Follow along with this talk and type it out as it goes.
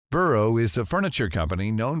Burrow is a furniture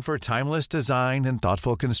company known for timeless design and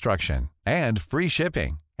thoughtful construction, and free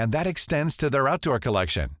shipping, and that extends to their outdoor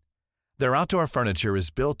collection. Their outdoor furniture is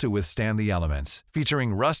built to withstand the elements,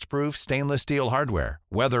 featuring rust-proof stainless steel hardware,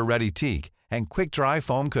 weather-ready teak, and quick-dry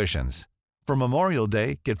foam cushions. For Memorial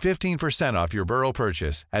Day, get 15% off your Burrow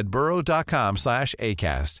purchase at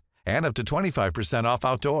burrow.com/acast, and up to 25% off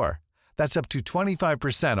outdoor. That's up to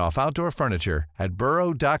 25% off outdoor furniture at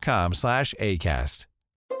burrow.com/acast.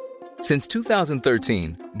 Since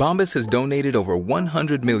 2013, Bombas has donated over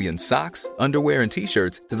 100 million socks, underwear, and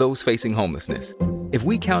T-shirts to those facing homelessness. If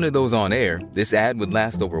we counted those on air, this ad would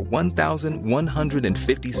last over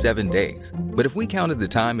 1,157 days. But if we counted the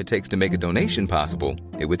time it takes to make a donation possible,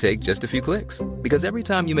 it would take just a few clicks. Because every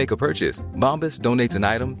time you make a purchase, Bombas donates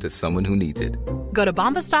an item to someone who needs it. Go to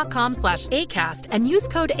bombas.com/ACAST and use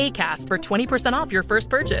code ACAST for 20% off your first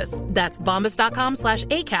purchase. That's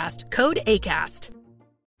bombas.com/ACAST, code ACAST.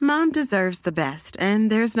 Mom deserves the best,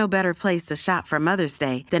 and there's no better place to shop for Mother's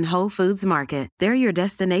Day than Whole Foods Market. They're your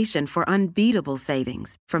destination for unbeatable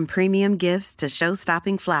savings, from premium gifts to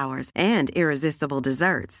show-stopping flowers and irresistible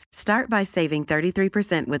desserts. Start by saving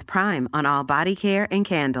 33% with Prime on all body care and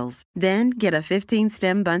candles. Then get a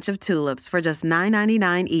 15-stem bunch of tulips for just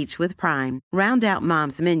 $9.99 each with Prime. Round out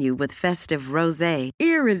Mom's menu with festive rosé,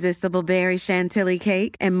 irresistible berry chantilly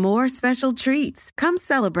cake, and more special treats. Come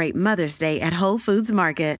celebrate Mother's Day at Whole Foods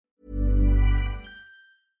Market.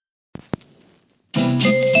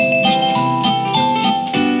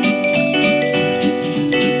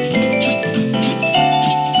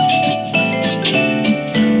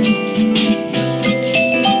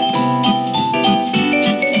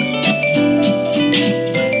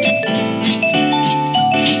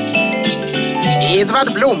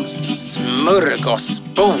 Edvard Bloms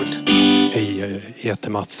smörgåsbord. Hej, jag heter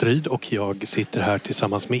Mats Ryd och jag sitter här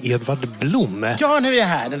tillsammans med Edvard Blom. Ja, nu är jag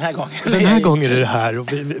här den här gången. Den här gången är det här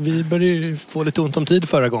och vi började ju få lite ont om tid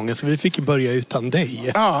förra gången så vi fick börja utan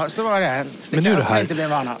dig. Ja, så var det. Men nu är det här. Inte bli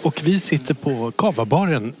vana. Och vi sitter på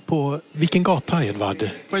Kavabaren på vilken gata, Edvard?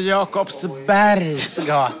 På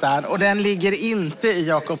Jakobsbergsgatan. Och den ligger inte i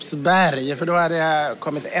Jakobsberg, för då hade jag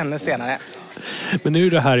kommit ännu senare. Men nu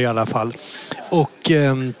är det här i alla fall. Och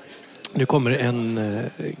nu kommer en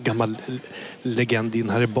gammal legend in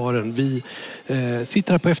här i baren. Vi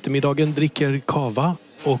sitter här på eftermiddagen, dricker kava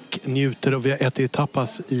och njuter och vi har ätit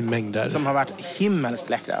tapas i mängder. Som har varit himmelskt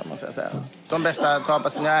läckra, måste jag säga. De bästa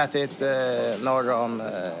tapasen jag har ätit norr om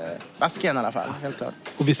Baskien i alla fall, helt klart.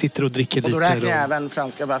 Och vi sitter och dricker lite. Och då räknar jag även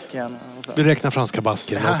franska Baskien. Du räknar franska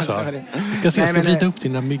Baskien också. Vi ska se, ska vrida upp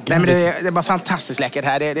dina myggor. Nej, men det var fantastiskt läckert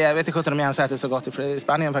här. Jag vet inte om jag ens ätit så gott i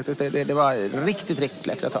Spanien faktiskt. Det var riktigt, riktigt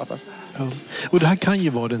läckra tapas. Ja. Och det här kan ju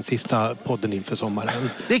vara den sista podden inför sommaren.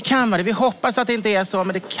 Det kan vara det. Vi hoppas att det inte är så,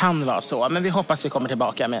 men det kan vara så. Men vi hoppas vi kommer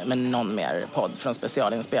tillbaka med någon mer podd från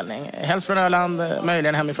specialinspelning. Helst från Öland,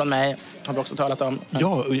 möjligen hemifrån mig. Har vi också talat om.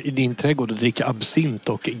 Ja, i din trädgård och dricka absint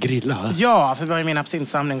och grilla. Ja, för vi har ju min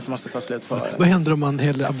absintsamling som måste ta slut på. Vad händer om man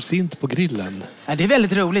häller absint på grillen? Det är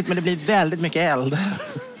väldigt roligt, men det blir väldigt mycket eld.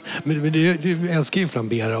 Men du älskar ju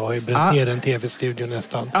flambera och har ju bränt ner en tv-studio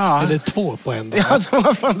nästan. Ja. Eller 2 på en dag. Ja,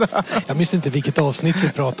 2 på en dag. Jag minns inte vilket avsnitt vi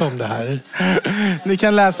pratade om det här. Ni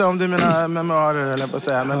kan läsa om det i mina memoarer, eller på att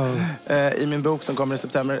säga. Men i min bok som kommer i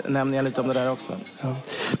september nämner jag lite om det där också. Ja.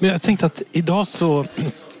 Men jag tänkte att idag så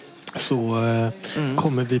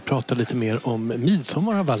kommer vi prata lite mer om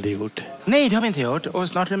midsommar har vi aldrig gjort. Nej, det har vi inte gjort. Och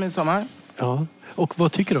snart är det midsommar. Ja. Och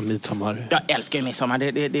vad tycker du om midsommar? Jag älskar ju midsommar.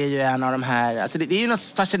 Det är ju en av de här... Alltså det är ju något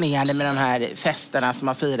fascinerande med de här festerna som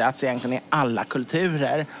har firats egentligen i alla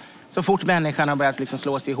kulturer. Så fort människan har börjat liksom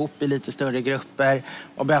slå sig ihop i lite större grupper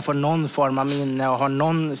och börjar få någon form av minne och har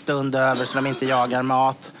någon stund över så de inte jagar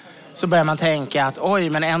mat, så börjar man tänka att oj,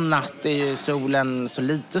 men en natt är ju solen så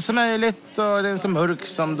lite som möjligt och den är så mörk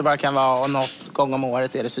som det bara kan vara, och något gång om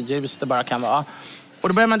året är det så ljust det bara kan vara. Och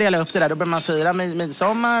då börjar man dela upp det där. Då börjar man fira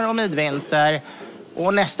midsommar och midvinter.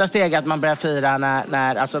 Och nästa steg är att man börjar fira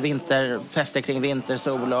när alltså fester kring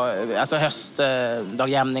vintersol och alltså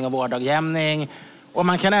höstdagjämning och vårdagjämning. Och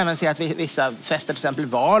man kan även se att vissa fester, till exempel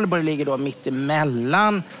Valborg, ligger då mitt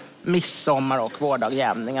emellan midsommar och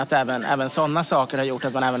vårdagjämning. Att även sådana saker har gjort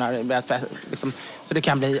att man även har börjat liksom, så det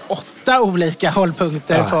kan bli 8 olika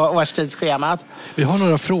hållpunkter på årstidsschemat. Vi har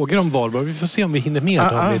några frågor om Valborg. Vi får se om vi hinner med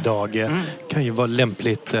dem idag. Kan ju vara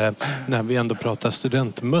lämpligt när vi ändå pratar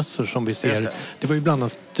studentmössor som vi ser. Det var ju bland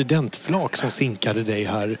annat studentflak som sinkade dig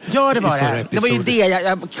här. Ja, det var det. Det var ju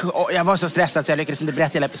det. Jag var så stressad så jag lyckades inte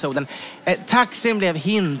berätta hela episoden. Taxin blev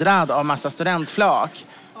hindrad av massa studentflak.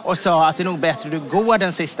 och sa att det är nog bättre du går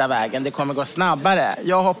den sista vägen. Det kommer gå snabbare.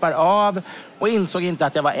 Jag hoppar av och insåg inte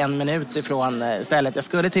att jag var 1 minut ifrån stället jag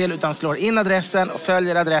skulle till, utan slår in adressen och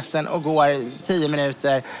följer adressen och går 10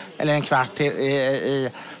 minuter eller en kvart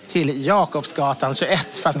till Jakobsgatan 21,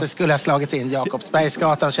 fast det skulle ha slagit in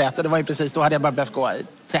Jakobsbergsgatan 21, och det var ju precis då hade jag bara behövt gå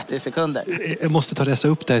 30 sekunder. Jag måste läsa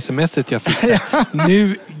upp det här smset jag fick.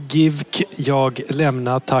 Nu givk jag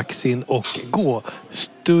lämna taxin och gå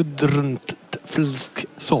studrunt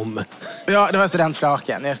som. Ja, det var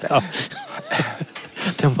studentflaken, just det. Ja.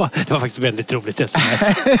 Det var faktiskt väldigt roligt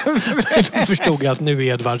sms. Då förstod jag att nu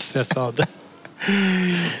är Edvard stressad.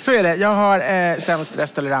 Så är det. Jag har sämst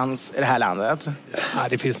stresstolerans i det här landet. Ja,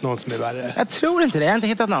 det finns någon som är värre. Jag tror inte det. Jag har inte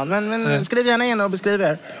hittat någon. Men skriv gärna in och beskriv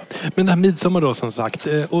er. Men det här midsommar då, som sagt.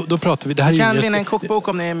 Och då pratar vi... Det här kan vinna en kokbok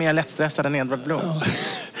om ni är mer lättstressade än Edvard Blom.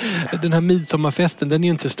 Ja. Den här midsommarfesten, den är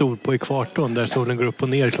ju inte stor på ekvatorn där solen går upp och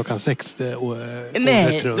ner klockan 6.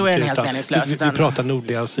 Nej, då är den helt meningslös. Vi pratar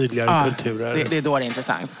nordliga och sydliga kulturer. Det är då det är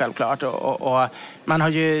intressant, självklart. Och man har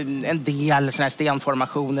ju en del såna här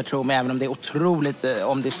stenformationer, tror jag, även om det är otroligt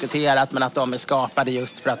omdiskuterat, men att de är skapade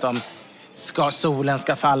just för att solen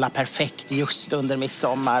ska falla perfekt just under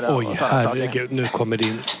midsommar. Oj, och herregud, nu kommer det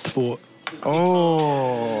in 2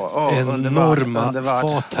 enorma underbart.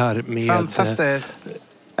 Fat här med... Fantastiskt.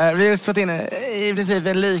 Vi har just fått in i princip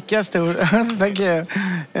en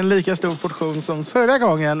lika stor portion som förra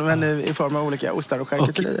gången, men nu i form av olika ostar och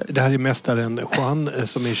charkuterier. Det här är mästaren Juan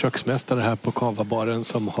som är köksmästare här på Kavabaren,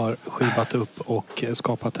 som har skivat upp och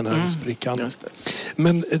skapat den här sprickan.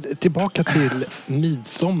 Men tillbaka till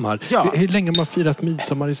midsommar. Ja. Hur länge har man firat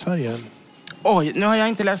midsommar i Sverige? Oj, nu har jag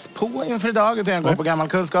inte läst på inför idag, utan jag går på gammal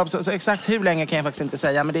kunskap. Så exakt hur länge kan jag faktiskt inte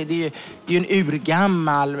säga. Men det är ju en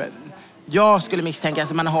urgammal... Jag skulle misstänka,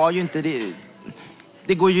 alltså man har ju inte...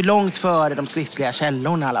 Det går ju långt före de skriftliga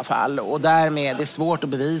källorna i alla fall. Och därmed det är svårt att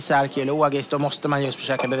bevisa arkeologiskt. Då måste man just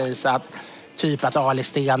försöka bevisa att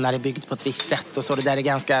Ali-stenar är byggt på ett visst sätt och så. Det där är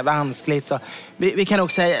ganska vanskligt. Så vi kan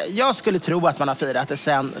nog säga, jag skulle tro att man har firat det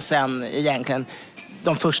sen egentligen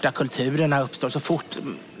de första kulturerna uppstår. Så fort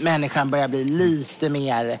människan börjar bli lite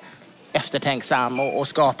mer eftertänksam och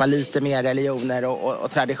skapa lite mer religioner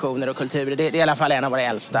och traditioner och kulturer. Det är i alla fall en av våra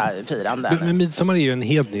äldsta firanden. Men midsommar är ju en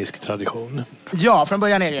hednisk tradition. Ja, från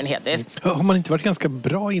början är det ju en hednisk. Har man inte varit ganska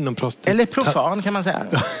bra inom Eller profan kan man säga.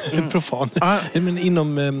 Profan. Men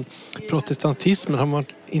inom protestantismen har man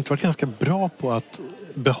inte varit ganska bra på att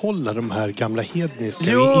behålla de här gamla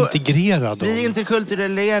hedniska, integrera dem. Vi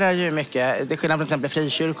interkulturerar ju mycket. Det är skillnad från exempel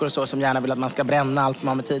frikyrkor och så, som gärna vill att man ska bränna allt som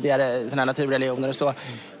har med tidigare såna naturreligioner och så.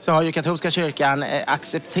 Så har ju katolska kyrkan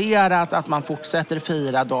accepterat att man fortsätter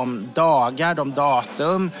fira de dagar, de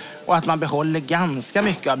datum, och att man behåller ganska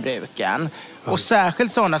mycket av bruken. Och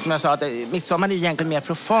särskilt sådana som jag sa, att midsommar är egentligen mer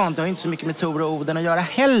profant. Det har ju inte så mycket med Tor och Oden att göra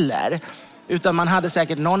heller. Utan man hade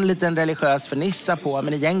säkert någon liten religiös fernissa på,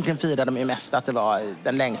 men egentligen firade de ju mest att det var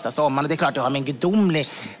den längsta sommaren. Och det är klart, det har med en gudomlig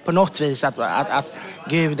på något vis att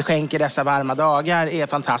Gud skänker dessa varma dagar är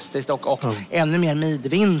fantastiskt. Och ännu mer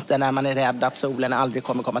midvinter när man är rädd att solen aldrig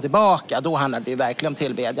kommer komma tillbaka. Då handlar det ju verkligen om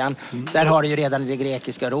tillbedjan. Där har det ju redan det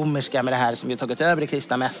grekiska och romerska med det här som vi tagit över i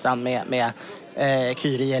kristna mässan med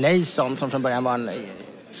Kyrie eleison, som från början var en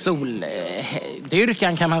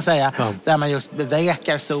soldyrkan kan man säga, där man just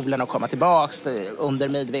bevekar solen och kommer tillbaks under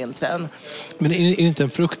midvintern. Men är det inte en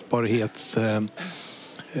fruktbarhets...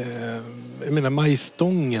 jag menar,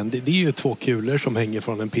 majstången, det är ju 2 kulor som hänger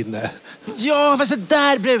från en pinne. Ja, fast det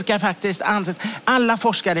där brukar faktiskt anses... Alla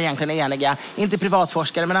forskare egentligen är eniga, inte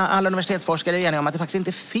privatforskare, men alla universitetsforskare är eniga om att det faktiskt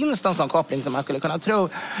inte finns någon sån koppling som man skulle kunna tro.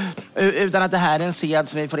 Utan att det här är en sed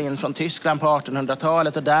som vi får in från Tyskland på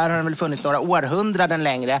 1800-talet, och där har den väl funnits några århundraden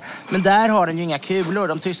längre. Men där har den ju inga kulor.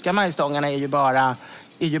 De tyska majstångarna är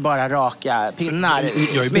ju bara raka pinnar.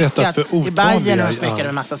 Jag är berättat för otaliga. I Bayern är de smickade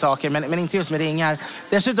med massa saker, men inte just med ringar.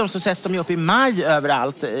 Dessutom så sätts de ju upp i maj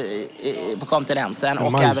överallt på kontinenten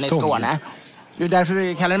och även i Skåne. Det är därför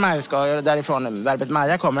vi kallar det majskoj, och därifrån verbet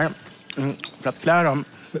maja kommer. För att klä dem.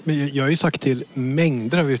 Men jag har ju sagt till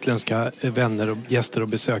mängder av utländska vänner och gäster och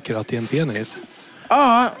besökare att det är en penis.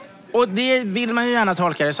 Ja, och det vill man ju gärna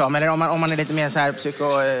tolka det som. Eller om man är lite mer så här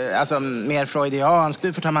alltså mer freudiansk.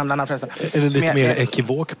 Du får ta mandlarna förresten. Eller lite mer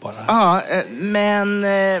ekivok bara. Ja, men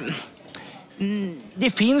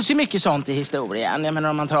det finns ju mycket sånt i historien. Jag menar,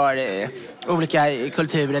 om man tar olika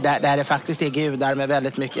kulturer där det faktiskt är gudar med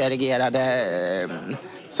väldigt mycket erigerade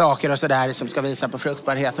saker och sådär som ska visa på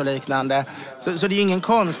fruktbarhet och liknande. Så det är ju ingen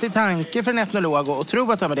konstig tanke för en etnolog att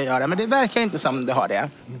tro att de har det att göra. Men det verkar inte som det har det.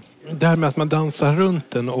 Det här med att man dansar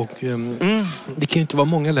runt den och det kan ju inte vara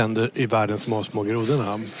många länder i världen som har små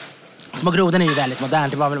grodorna. Små grodorna är ju väldigt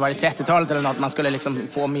modernt. Det var väl 30-talet eller något. Man skulle liksom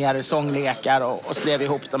få mer sånglekar och skrev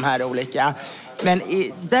ihop de här olika. Men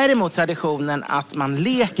däremot traditionen att man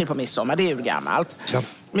leker på midsommar, det är ju gammalt. Ja.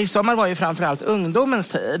 Midsommar var ju framförallt ungdomens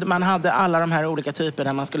tid. Man hade alla de här olika typerna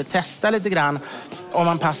där man skulle testa lite grann om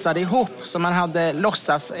man passade ihop. Så man hade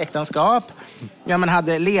låtsasäktenskap. Ja, man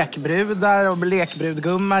hade lekbrudar och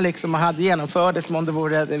lekbrudgummar liksom, och hade genomfördes som om det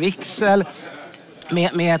vore ett vigsel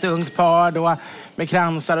med ett ungt par då, med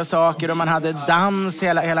kransar och saker, och man hade dans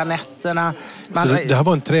hela nätterna. Så det här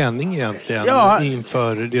var en träning egentligen, ja,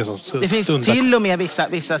 inför det som stundar. Det finns till och med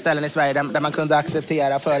vissa ställen i Sverige där man kunde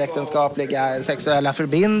acceptera föräktenskapliga sexuella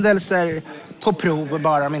förbindelser på prov,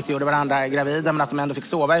 bara de inte gjorde varandra gravida, men att de ändå fick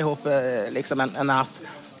sova ihop liksom en natt.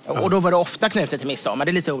 Och då var det ofta knutet till midsommar.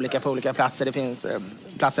 Det är lite olika på olika platser. Det finns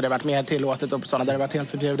platser där det varit mer tillåtet och sådana där det varit helt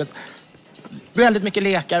förbjudet. Väldigt mycket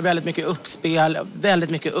lekar, väldigt mycket uppspel, väldigt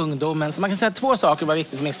mycket ungdomen. Så man kan säga att 2 saker var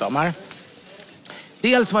viktigt för midsommar.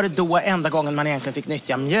 Dels var det då enda gången man egentligen fick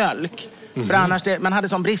nyttja mjölk. För annars, man hade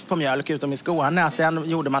sån brist på mjölk utom i Skåne att den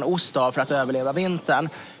gjorde man ost av för att överleva vintern.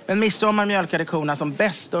 Men midsommar mjölkade korna som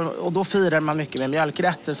bäst, och då firade man mycket med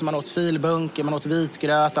mjölkrätter. Så man åt filbunke, man åt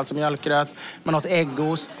vitgröt, alltså mjölkgröt, man åt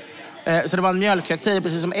äggost. Så det var en mjölkhögtid,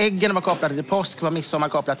 precis som äggen var kopplade till påsk var midsommar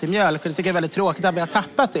kopplat till mjölk. Och det tycker jag är väldigt tråkigt att vi har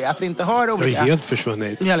tappat det. Att vi inte har olika helt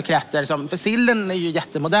försvunnit mjölkrätter. För sillen är ju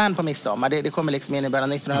jättemodern på midsommar. Det kommer liksom in i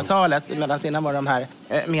början av 1900-talet. Medan innan var de här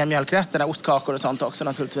mer mjölkrätterna, ostkakor och sånt också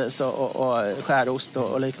naturligtvis. Och skärost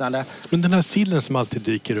och liknande. Men den här sillen som alltid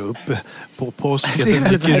dyker upp på påsken, den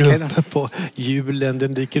dyker upp på julen,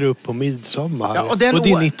 den dyker upp på midsommar. Ja, och det är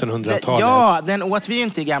 1900-talet. Ja, den åt vi ju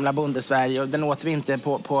inte i gamla bondesverige, och den åt vi inte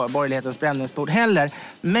på borgerlighetens bränningsbord heller.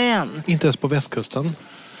 Men inte ens på västkusten.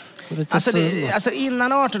 Alltså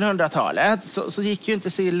innan 1800-talet så gick ju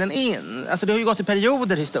inte sillen in. Alltså det har ju gått i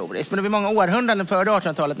perioder historiskt. Men det var många århundraden före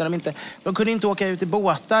 1800-talet när de kunde inte åka ut i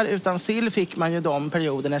båtar, utan sill fick man ju de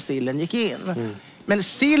perioder när sillen gick in. Men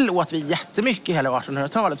sill åt vi jättemycket hela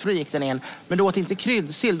 1800-talet, för då gick den in. Men då åt inte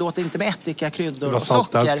kryddsill, då åt inte med ättika, kryddor och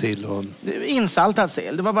socker. Sill och insaltad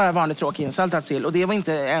sill. Det var bara vanligt tråkig insaltad sill. Och det var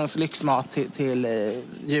inte ens lyxmat till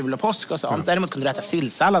jul och påsk och sånt. Däremot kunde du äta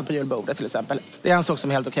sillsallad på julbordet till exempel. Det ansågs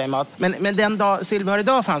som helt okej mat. Men den sill vi har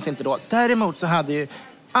idag fanns inte då. Däremot så hade ju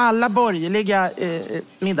alla borgerliga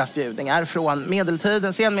middagsbjudningar från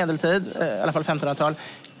medeltiden, sen medeltid, i alla fall 1500-tal,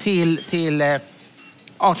 till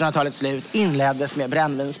 1800-talets slut inleddes med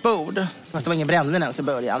brännvinsbord. Fast det var ingen brännvin ens i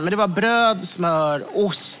början. Men det var bröd, smör,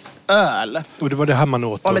 ost, öl. Och det var det här man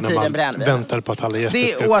åt då, när man väntade på att alla gäster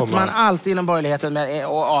skulle komma. Det åt man alltid inom borgerligheten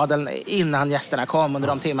och adeln innan gästerna kom, under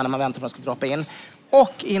de timmarna man väntade på att de skulle droppa in.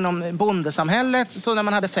 Och inom bondesamhället, så när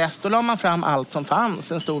man hade fest, då la man fram allt som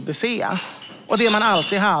fanns, en stor buffé. Och det man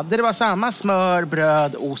alltid hade, det var samma smör,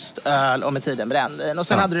 bröd, ost, öl och med tiden brännvin. Och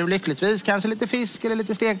sen hade du lyckligtvis kanske lite fisk eller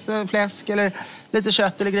lite stekt fläsk eller lite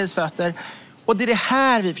kött eller grisfötter. Och det är det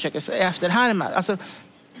här vi försöker efterhärma. Alltså,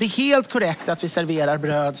 det är helt korrekt att vi serverar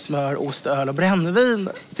bröd, smör, ost, öl och brännvin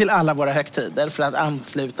till alla våra högtider för att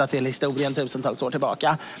ansluta till historien tusentals år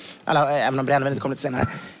tillbaka. Även om brännvin kommer lite senare.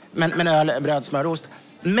 Men öl, bröd, smör, ost.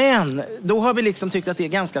 Men då har vi liksom tyckt att det är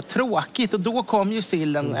ganska tråkigt, och då kom ju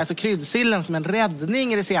sillen, alltså kryddsillen, som en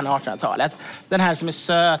räddning i det sena 1800-talet. Den här som är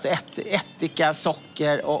söt, ättika,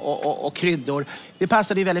 socker och kryddor. Det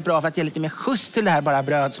passade ju väldigt bra för att ge lite mer skjuts till det här bara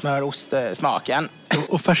bröd, smör, ost smaken.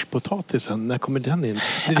 Och färskpotatisen, när kommer den in?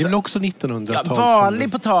 Det är väl också 1900-tal? Ja,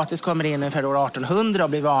 vanlig potatis kommer in ungefär år 1800 och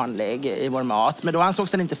blir vanlig i vår mat. Men då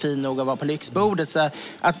ansågs den inte fin nog att vara på lyxbordet. Så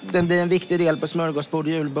att den blir en viktig del på smörgåsbord,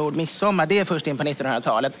 julbord, midsommar, det är först in på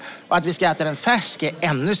 1900-talet. Och att vi ska äta den färsk är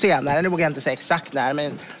ännu senare. Nu vågar jag inte säga exakt när,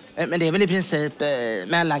 men det är väl i princip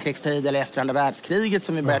mellankrigstid eller efter andra världskriget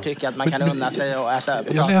som vi börjar tycka att man kan unna sig och äta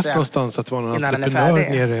potatis. Jag läste någonstans att det var någon entreprenör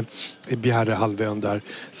nere i Bjärehalvön där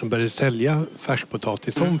som började sälja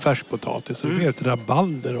färskpotatis som färskpotatis. Och det blev ett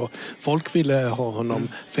rabalder och folk ville ha honom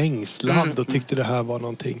fängslad och tyckte det här var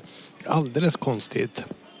någonting alldeles konstigt.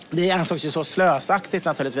 Det ansågs ju så slösaktigt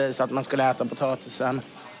naturligtvis att man skulle äta potatisen.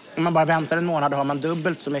 Om man bara väntar en månad har man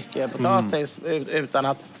dubbelt så mycket potatis utan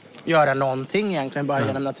att göra någonting egentligen, bara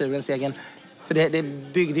genom naturens egen. Så det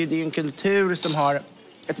byggde ju, det är ju en kultur som har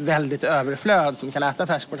ett väldigt överflöd som kan äta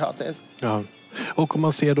färskpotatis. Ja. Och om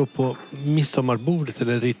man ser då på midsommarbordet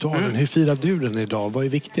eller ritualen, hur firar du den idag? Vad är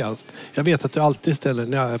viktigast? Jag vet att du alltid ställer,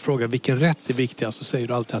 när jag frågar vilken rätt är viktigast, så säger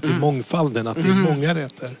du alltid att det är mångfalden, att det är många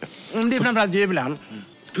rätter. Det är framförallt julen.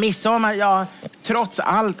 Midsommar, ja, trots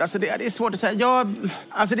allt, alltså det är svårt att säga. Ja,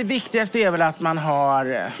 alltså det viktigaste är väl att man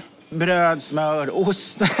har bröd, smör,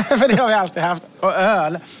 ost, för det har vi alltid haft, och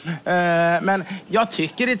öl. Men jag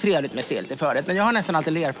tycker det är trevligt med sill till förrätt, men jag har nästan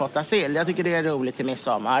alltid lerpottasill. Jag tycker det är roligt till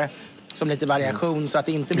midsommar. som lite variation så att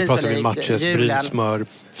det inte blir så likt julen. Matjes, brynsmör,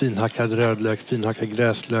 finhackad rödlök, finhackad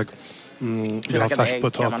gräslök. Vi har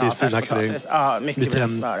färskpotatis, finhackad ägg. Ja, mycket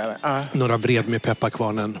brynsmör. Några bred med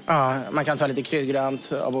pepparkvarnen. Ja, man kan ta lite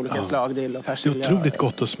kryddgrönt av olika slag. Dill och persilja. Det är otroligt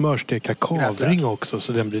gott att smörsteka kavring också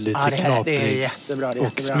så den blir lite knaprig. Det är jättebra.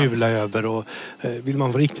 Och smula över. Och, vill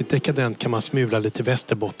man vara riktigt dekadent kan man smula lite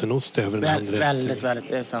västerbottenost över den andra. Väldigt,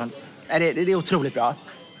 det är sant. Det är otroligt bra.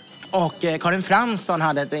 Och Karin Fransson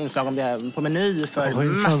hade ett inslag om det på Meny för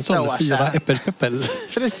massa år sedan. Äppelpeppel.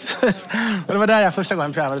 Precis. Och det var där jag första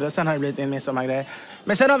gången prövade det. Sen har det blivit min midsommargrej.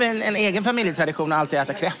 Men sen har vi en egen familjetradition att alltid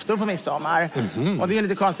äta kräftor på midsommar. Och det är en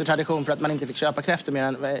lite konstig tradition för att man inte fick köpa kräftor mer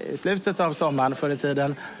än i slutet av sommaren förr i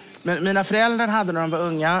tiden. Men mina föräldrar hade när de var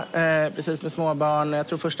unga, precis med småbarn. Jag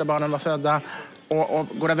tror första barnen var födda. Och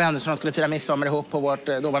goda vänner som skulle fira midsommar ihop på vårt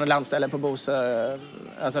dåvarande landställe på Bosö,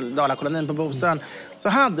 alltså Dalakolonin på Bosön. Så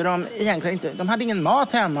hade de egentligen inte, de hade ingen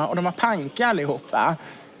mat hemma och de var panka allihopa.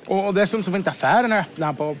 Och dessutom så var inte affärerna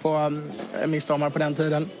öppna på midsommar på den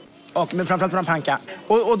tiden. Men framförallt var de panka.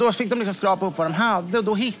 Och då fick de liksom skrapa upp vad de hade och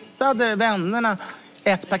då hittade vännerna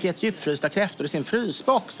ett paket djupfrysta kräftor i sin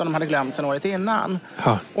frysbox som de hade glömt sedan året innan.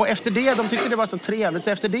 Ja. Och efter det, de tyckte det var så trevligt, så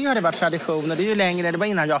efter det har det varit tradition och det är ju längre, det var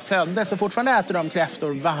innan jag föddes, så fortfarande äter de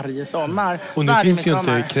kräftor varje sommar. Och nu finns ju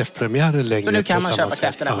inte kräftpremiärer längre. Så nu kan man köpa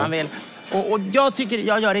kräftor när man vill. Och jag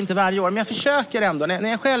gör det inte varje år, men jag försöker ändå när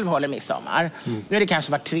jag själv håller midsommar. Nu är det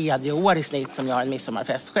kanske var 3:e år i snitt som jag har en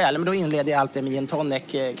midsommarfest själv, men då inleder jag alltid med gin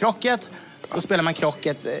tonic-krocket. Då spelar man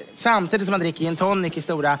krocket samtidigt som man dricker gin tonic i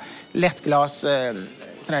stora lättglas, sådana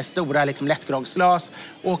här stora liksom lättgroggsglas.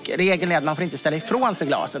 Och regeln är att man får inte ställa ifrån sig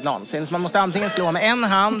glaset någonsin. Så man måste antingen slå med en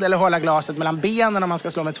hand eller hålla glaset mellan benen om man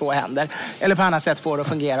ska slå med 2 händer. Eller på annat sätt få det att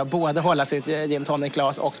fungera och både hålla sitt gin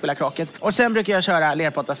tonic-glas och spela krocket. Och sen brukar jag köra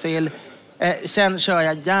lerpottasill. Sen kör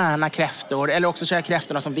jag gärna kräftor, eller också kör jag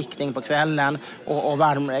kräftorna som vickning på kvällen och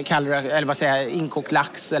inkokt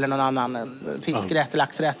lax eller någon annan fiskrätt,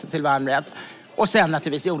 laxrätt till varmrätt. Och sen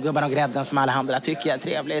naturligtvis jordgubbar och grädden som alla andra tycker jag är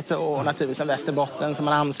trevligt och naturligtvis en västerbotten som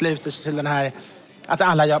man ansluter sig till den här, att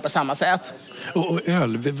alla gör på samma sätt. Och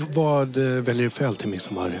öl, vad väljer du för öl till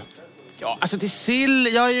midsommar? Ja, alltså till sill,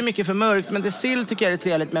 jag är ju mycket för mörkt, men till sill tycker jag det är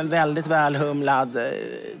trevligt med en väldigt välhumlad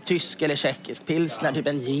tysk eller tjeckisk pilsner, typ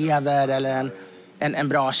en Jever eller en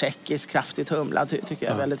bra tjeckisk kraftigt humlad tycker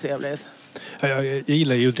jag är väldigt trevligt. Jag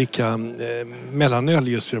gillar ju att dricka mellanöl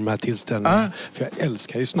just för de här tillställningarna. För jag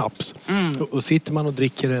älskar ju snaps. Och sitter man och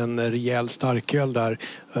dricker en rejäl starköl där,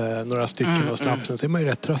 några stycken och snapsen, så är man ju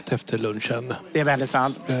rätt trött efter lunchen. Det är väldigt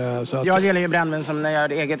sant. Jag gillar ju brännvin som när jag gör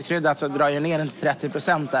eget kryddat så drar jag ner den till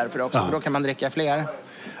 30% därför också. För då kan man dricka fler.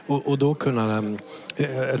 Och då kunna,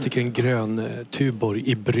 jag tycker en grön Tuborg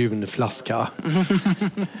i brun flaska.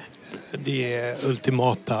 Det är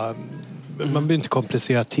ultimata. Man behöver inte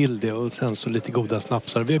komplicera till det och sen så lite goda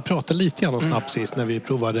snapsar. Vi pratade lite grann om snaps sist när vi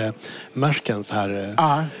provade Märskens här.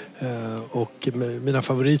 Och mina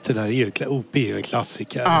favoriter där är ju OP är en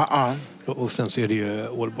klassiker. Och sen så är det ju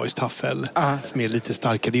Ålborgs taffel som är lite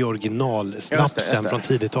starkare. Det är originalsnapsen från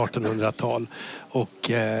tidigt 1800-tal. Och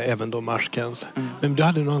även då Märskens. Men du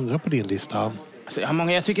hade några andra på din lista? Alltså,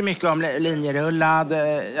 jag tycker mycket om linjerullad.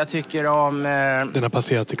 Jag tycker om... Den har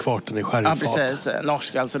passerat i kvarten i sherryfat. Ja, precis.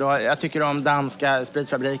 Norsk alltså då. Jag tycker om danska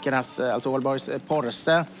spritfabrikernas, alltså Ålborgs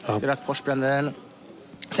Porse. Deras Porsbrännvin.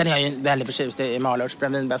 Sen är jag ju väldigt förtjust i Malörts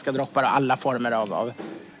brännvinbäska droppar och alla former av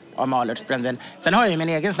Malörts brännvin. Sen har jag ju min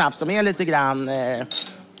egen snaps som är lite grann...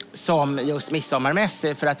 som just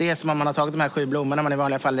midsommarmässig, för att det är som om man har tagit de här 7 blommorna man i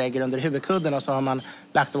vanliga fall lägger under huvudkudden och så har man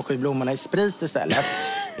lagt de 7 blommorna i sprit istället.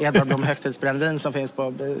 Edvard Blom högtidsbrännvin som finns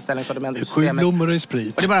på beställningssortimentet. 7 blommor i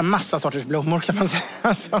sprit. Och det är bara en massa sorters blommor kan man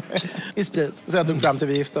säga i sprit. Så jag tog fram till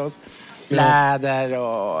vi gifte oss. Läder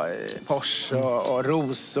och Porsche och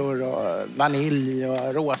rosor och vanilj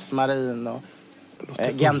och rosmarin och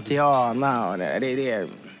gentiana och det.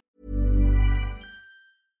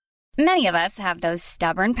 Many of us have those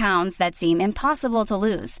stubborn pounds that seem impossible to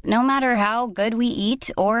lose, no matter how good we eat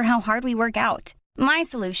or how hard we work out. My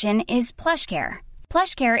solution is PlushCare.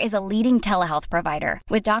 PlushCare is a leading telehealth provider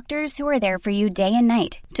with doctors who are there for you day and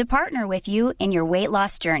night to partner with you in your weight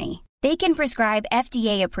loss journey. They can prescribe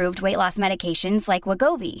FDA-approved weight loss medications like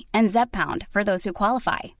Wegovy and Zepbound for those who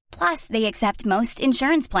qualify. Plus, they accept most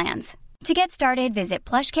insurance plans. To get started, visit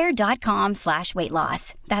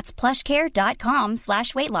plushcare.com/weightloss. That's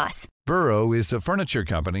plushcare.com/weightloss. Burrow is a furniture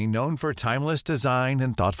company known for timeless design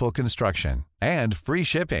and thoughtful construction and free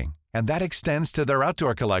shipping. And that extends to their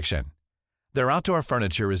outdoor collection. Their outdoor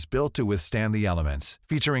furniture is built to withstand the elements,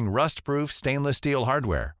 featuring rust-proof stainless steel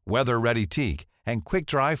hardware, weather-ready teak, and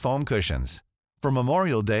quick-dry foam cushions. For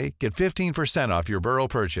Memorial Day, get 15% off your Burrow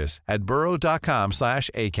purchase at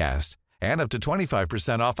burrow.com/ACAST and up to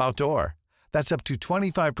 25% off outdoor. That's up to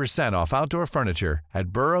 25% off outdoor furniture at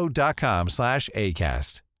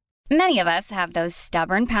burrow.com/ACAST. Many of us have those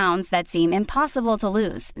stubborn pounds that seem impossible to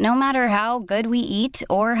lose, no matter how good we eat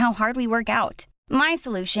or how hard we work out. My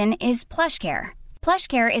solution is PlushCare.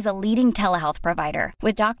 PlushCare is a leading telehealth provider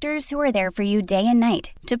with doctors who are there for you day and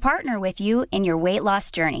night to partner with you in your weight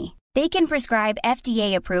loss journey. They can prescribe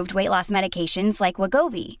FDA-approved weight loss medications like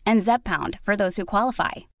Wegovy and Zepbound for those who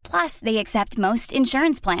qualify. Plus, they accept most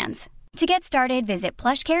insurance plans. To get started, visit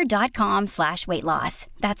plushcare.com/weightloss.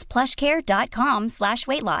 That's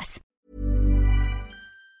plushcare.com/weightloss.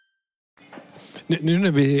 Nu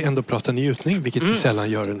när vi ändå pratar njutning, vilket vi sällan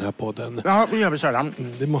gör i den här podden. Ja, det gör vi sällan.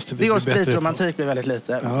 Det måste vi det bli bättre på. Romantik blir väldigt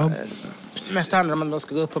lite. Ja. Mest handlar om att man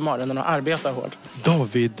ska gå upp på morgonen och arbeta hårt.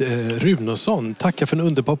 David Runesson, tackar för en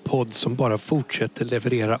underbar podd som bara fortsätter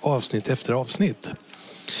leverera avsnitt efter avsnitt.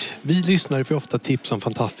 Vi lyssnare får ofta tips om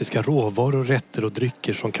fantastiska råvaror, rätter och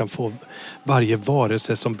drycker som kan få varje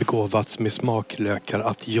varelse som begåvats med smaklökar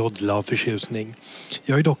att joddla av förtjusning.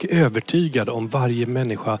 Jag är dock övertygad om varje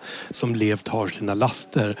människa som levt har sina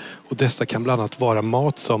laster, och dessa kan bland annat vara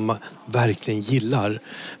mat som man verkligen gillar,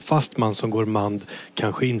 fast man som gourmand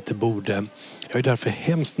kanske inte borde. Jag är därför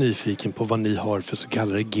hemskt nyfiken på vad ni har för så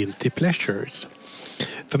kallade guilty pleasures.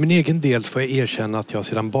 För min egen del får jag erkänna att jag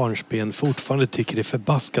sedan barnsben fortfarande tycker det är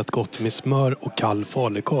förbaskat gott med smör och kall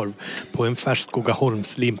falukorv på en färsk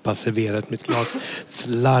Skogaholmslimpa serverat med ett glas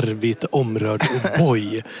slarvigt omrörd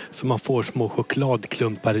O'boy så man får små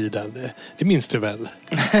chokladklumpar i den. Det minns du väl?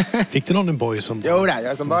 Fick du någon O'boy som barn? Jo,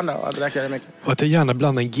 jag som barn då. Drack jag mycket. Och att jag gärna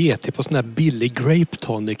blandar en GT på sån här billig grape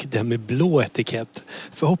tonic, den med blå etikett.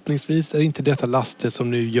 Förhoppningsvis är inte detta laster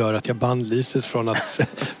som nu gör att jag bandlyses från att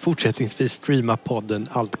fortsättningsvis streama podden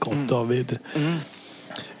Allt gott, David.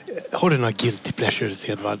 Har du några guilty pleasures,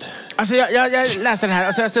 Edvard? Alltså jag läste den här,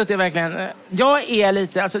 alltså jag suttit verkligen. Jag är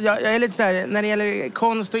lite så här, när det gäller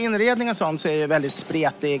konst och inredning och sånt så är jag väldigt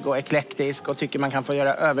spretig och eklektisk och tycker man kan få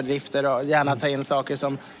göra överdrifter och gärna ta in saker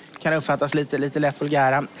som kan uppfattas lite lätt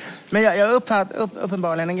vulgära. Men jag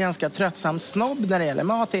uppenbarligen en ganska tröttsam snobb när det gäller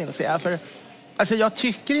mat, inser jag. För alltså jag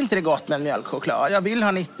tycker inte det är gott med en mjölkchoklad. Jag vill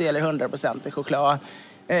ha 90 eller 100% i choklad.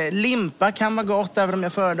 Limpa kan vara gott, även om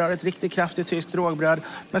jag föredrar ett riktigt kraftigt tyskt rågbröd.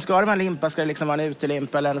 Men ska det vara en limpa ska det liksom vara en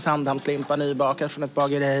utelimpa eller en Sandhamnslimpa nybakad från ett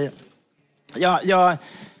bageri. Jag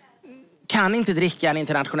kan inte dricka en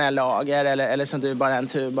internationell lager eller som du bara en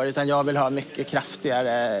tubar, utan jag vill ha mycket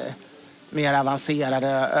kraftigare, mer avancerade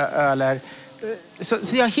öler.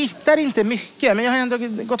 Så jag hittar inte mycket, men jag har ändå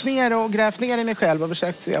gått ner och grävt ner i mig själv och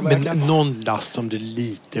försökt se vad jag kan. Någon last som du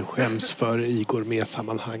lite skäms för i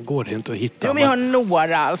gourmet-sammanhang går det inte att hitta. Jo, men jag har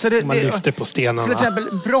några. Alltså man lyfter på stenarna. Till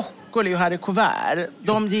exempel broccoli och haricots verts.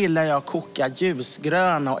 De gillar jag att koka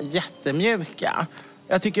ljusgröna och jättemjuka.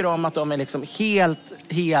 Jag tycker om att de är liksom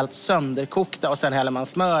helt sönderkokta och sen häller man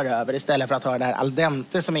smör över istället för att ha det här al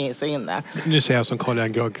dente som är så inne. Nu säger jag som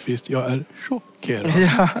Carl-Jan Granqvist, jag är chockerad.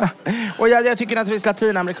 Ja. Och jag tycker naturligtvis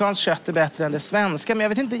latinamerikanskt kött är bättre än det svenska, men jag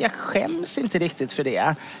vet inte, jag skäms inte riktigt för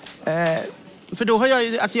det. För då har jag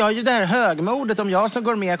har ju det här högmodet, om jag som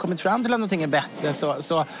går med kommit fram till att någonting är bättre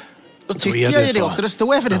så då tycker jag ju det också. Då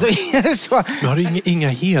står jag för det. Då är det så. Men har du inga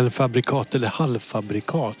helfabrikat eller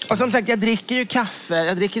halvfabrikat? Och som sagt, jag dricker ju kaffe.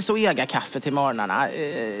 Jag dricker Zoega-kaffe till morgnarna.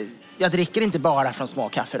 Jag dricker inte bara från små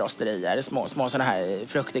kafferosterier. Små sådana här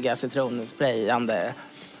fruktiga citronsprayande.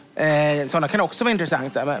 Sådana kan också vara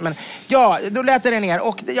intressanta. Men ja, då lät det ner.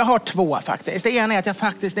 Och jag har 2 faktiskt. Det ena är att jag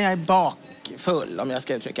faktiskt, när jag är bakfull, om jag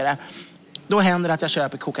ska uttrycka det, då händer det att jag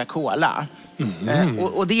köper Coca-Cola.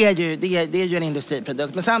 Och det är ju en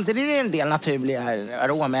industriprodukt. Men samtidigt är det en del naturliga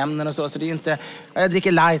aromämnen och så det är ju inte. Jag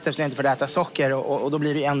dricker light eftersom jag inte får äta socker och då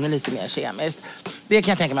blir det ännu lite mer kemiskt. Det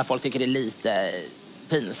kan jag tänka mig att folk tycker är lite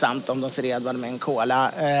pinsamt om de ser Edvard med en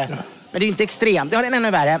cola. Men det är inte extremt. Det har en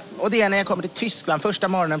ännu värre. Och det är när jag kommer till Tyskland första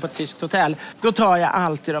morgonen på ett tyskt hotell. Då tar jag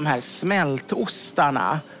alltid de här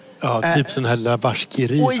smältostarna. Ja, typ sån här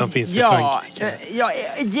lavaskeri som finns i Frankrike. Jag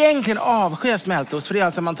egentligen avskyr smältost. För det är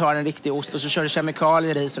alltså man tar en riktig ost och så kör det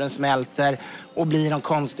kemikalier i så den smälter och blir någon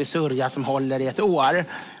konstig sörja som håller i ett år.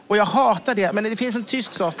 Och jag hatar det, men det finns en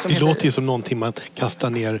tysk sort som det låter ju som någonting man kastar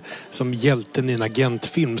ner som hjälten i en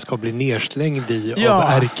agentfilm ska bli nerslängd i av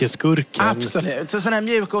ärkeskurken. Absolut. Så sån här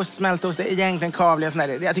mjukost, smältost, det är egentligen kavliga.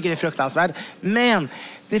 Jag tycker det är fruktansvärt. Men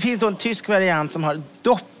det finns då en tysk variant som har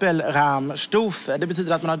Doppelrahmstufe. Det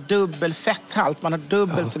betyder att man har dubbel fetthalt. Man har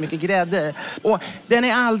dubbelt så mycket grädde. Och den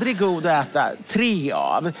är aldrig god att äta 3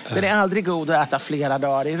 av. Den är aldrig god att äta flera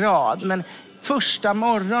dagar i rad. Men första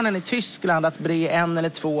morgonen i Tyskland att bre 1 eller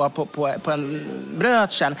 2 på en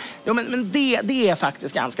brödkärn. Jo, men det är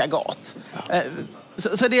faktiskt ganska gott.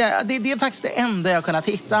 Så det är faktiskt det enda jag kunnat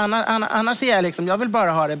hitta. Annars är jag liksom, jag vill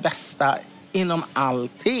bara ha det bästa inom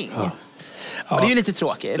allting. Ja. Och det är ju lite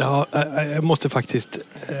tråkigt. Ja, jag måste faktiskt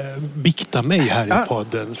bikta mig här i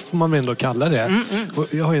podden. Får man väl ändå kalla det.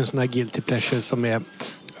 Jag har ju en sån här guilty pleasure som är...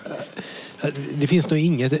 Det finns nog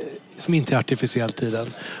inget som inte är artificiellt i den.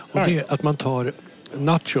 Och det är att man tar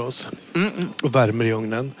nachos och värmer i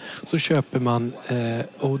ugnen. Så köper man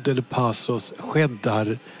Eau de Pasos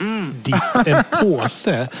cheddar en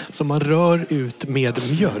påse som man rör ut med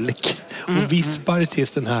mjölk och vispar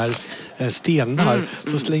tills den här stelnar.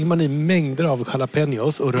 Så slänger man i mängder av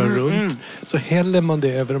jalapenos och rör runt. Så häller man det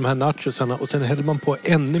över de här nachosarna och sen häller man på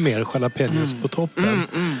ännu mer jalapenos på toppen.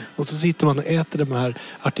 Och så sitter man och äter de här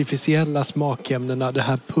artificiella smakämnena, det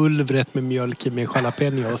här pulvret med mjölk i med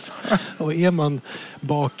jalapenos. Och är man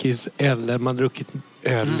bakis eller man druckit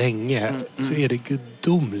öl länge så är det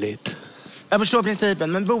gudomligt. Jag förstår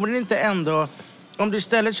principen, men vore det inte ändå... Om du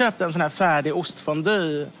istället köpte en sån här färdig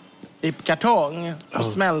ostfondue i kartong och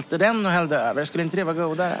smälte den och hällde över, skulle inte det vara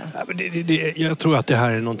godare? Ja, men jag tror att det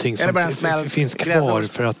här är någonting som finns kvar,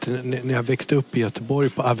 för att när jag växte upp i Göteborg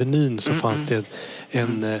på Avenyn så fanns det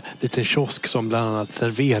en liten kiosk som bland annat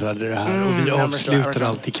serverade det här och vi avslutar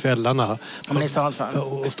alltid kvällarna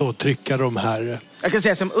och stå och trycka de här. Jag kan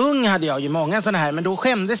säga som ung hade jag ju många sådana här, men då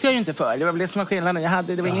skämdes jag ju inte för. Det var väl det som var skillnaden.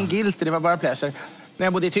 Det var ingen guilty, det var bara pleasure. När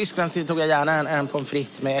jag bodde i Tyskland så tog jag gärna en pommes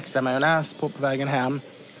frites med extra majonnäs på vägen hem.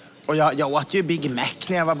 Och jag åt ju Big Mac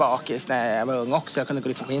när jag var bakis, när jag var ung också. Jag kunde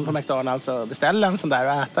liksom gå in på McDonalds och beställa en sån där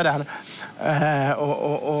och äta den.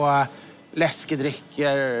 Och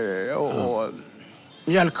läskedrycker och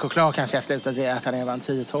mjölkchoklad kanske jag slutade äta när jag var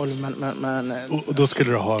 10-12. Men... Och då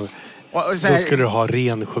skulle du ha... Då skulle du ha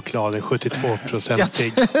ren choklad,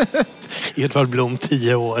 72%. Edvard Blom,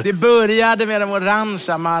 10 år. Det började med de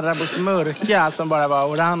orangea Marabous mörka som bara var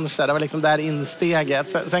orangea. Det var liksom där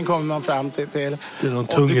insteget. Sen kom man fram till de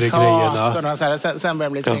tungre grejerna. Sen började det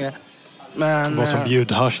bli tyngre. Men, det var som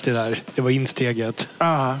bjudhasch det där. Det var insteget.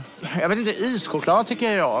 Ja, jag vet inte, ischoklad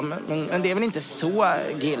tycker jag om. Men det är väl inte så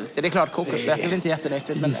gilt. Det är klart, kokosfett är inte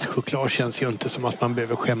jättenyttigt. Men... Ischoklad känns ju inte som att man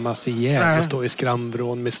behöver skämmas ihjäl och stå i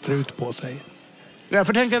skramvrån med strut på sig. Jag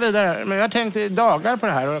får tänka vidare. Men jag har tänkt i dagar på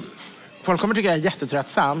det här. Och folk kommer tycka jag är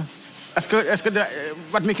jättetröttsam. Jag skulle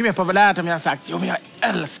varit mycket mer populärt om jag hade sagt men jag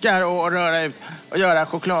älskar att röra ut och göra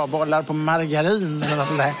chokladbollar på margarin eller något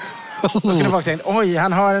sånt där. Då skulle folk tänka, oj,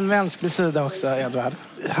 han har en mänsklig sida också, Edvard.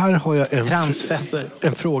 Här har jag transfetter.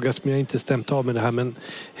 En fråga som jag inte stämt av med det här. Men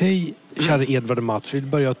hej, kära Edvard och Mats. Vill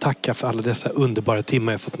börja tacka för alla dessa underbara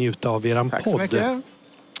timmar jag fått njuta av er podd. Tack så mycket.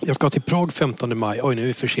 Jag ska till Prag 15 maj. Oj, nu är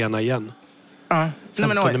vi försena igen.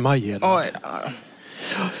 15 maj är det. Oj.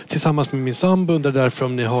 Tillsammans med min sambo undrar därför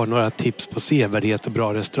om ni har några tips på sevärdhet och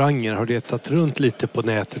bra restauranger. Har letat runt lite på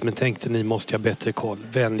nätet men tänkte ni måste ha bättre koll.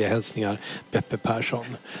 Vänliga hälsningar, Beppe Persson.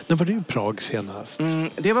 När var du i Prag senast?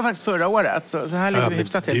 Det var faktiskt förra året, så här ligger vi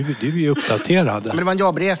hyfsat till. Du är ju uppdaterad. Men det var en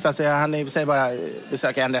jobbresa så jag hann i sig bara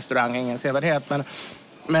besöka en restaurang, ingen sevärdhet.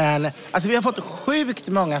 Men alltså vi har fått sjukt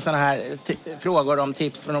många sådana här frågor om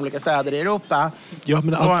tips från olika städer i Europa. Ja,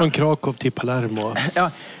 men allt från Krakow till Palermo.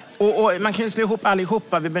 Ja. Och man kan ju slå ihop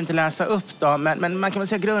allihopa, vi behöver inte läsa upp dem. Men man kan väl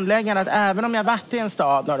säga grundläggande att även om jag varit i en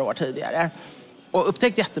stad några år tidigare och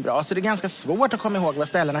upptäckt jättebra, så det är ganska svårt att komma ihåg vad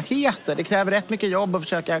ställena heter. Det kräver rätt mycket jobb att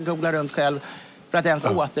försöka googla runt själv för att ens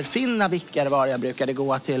återfinna vilka det var jag brukade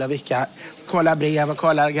gå till och vilka, kolla brev och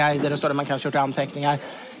kolla guider och så där man kanske gjort anteckningar.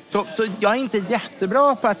 Så jag är inte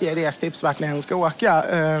jättebra på att ge restips vart ni ska åka.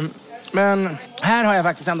 Men här har jag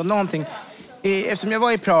faktiskt ändå någonting. Eftersom jag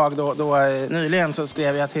var i Prag då nyligen så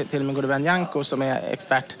skrev jag till min gode vän Janko som är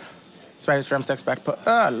Sveriges främsta expert på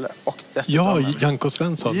öl. Och dessutom, ja, Janko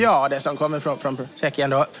Svensson. Ja, det som kommer från Tjeckien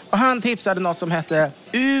då. Och han tipsade något som hette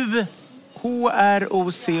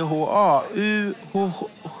UHROCHA.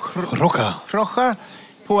 Rocha.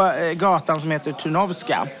 På gatan som heter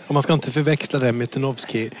Turnovska. Och man ska inte förväxla det med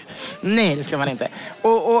Turnovski. Nej, det ska man inte.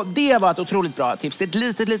 Och det var ett otroligt bra tips. Det är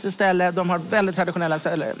ett litet ställe. De har väldigt traditionella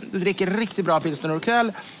ställen. Du dricker riktigt bra pilsner och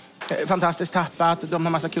kväll. Fantastiskt tappat. De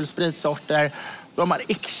har massa kul spritsorter. De har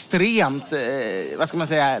extremt, vad ska man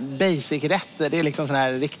säga, basic rätter. Det är liksom såna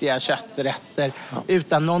här riktiga kötträtter. Ja.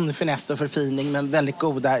 Utan någon finess och förfining, men väldigt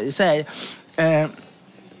goda i sig.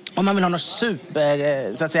 Om man vill ha något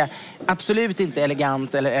super, så att säga, absolut inte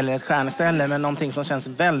elegant eller ett stjärnställe, men någonting som känns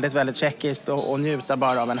väldigt, väldigt tjeckiskt och njuta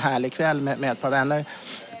bara av en härlig kväll med ett par vänner.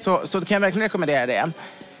 Så kan jag verkligen rekommendera det.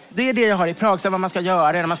 Det är det jag har i Prag. Sen vad man ska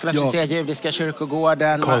göra när man ska se judiska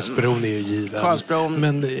kyrkogården. Karlsbron är ju given. Karlsbron.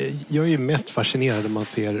 Men jag är ju mest fascinerad när man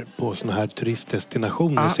ser på såna här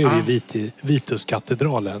turistdestinationer. Så är det ju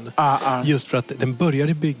Vituskatedralen. Just för att den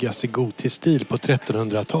började byggas i gotisk stil på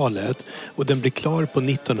 1300-talet. Och den blir klar på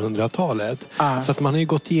 1900-talet. Så att man har ju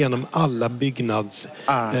gått igenom alla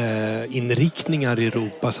byggnadsinriktningar i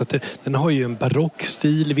Europa. Så att den har ju en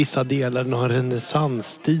barockstil i vissa delar. Den har en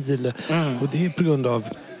renässansstil. Och det är på grund av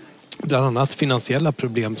bland annat finansiella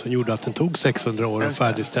problem som gjorde att den tog 600 år att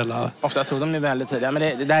färdigställa. Ofta tog de ju väldigt tidigt. Men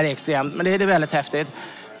det där är extremt. Men det är väldigt häftigt.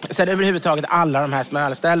 Sen överhuvudtaget alla de här små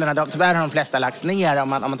ölställena, tyvärr har de flesta lagts ner om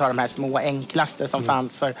man tar de här små enklaste som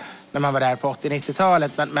fanns för när man var där på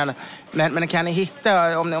 80-90-talet. Men kan ni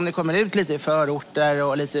hitta, om ni kommer ut lite i förorter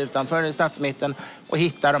och lite utanför stadsmitten och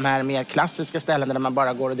hittar de här mer klassiska ställena där man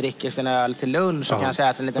bara går och dricker sin öl till lunch och kanske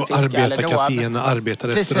äter en liten fisk eller arbetarkaféerna,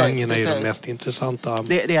 arbetarrestaurangerna är de mest intressanta.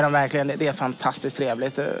 Det är de verkligen, det är fantastiskt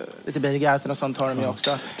trevligt. Lite Birgarten och sånt har de ju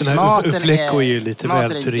också. Den här Uflekko är ju lite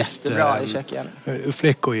väl turist. Jättebra i Tjeckien.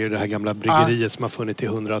 Uflekko är ju det här gamla bryggeriet som har funnits i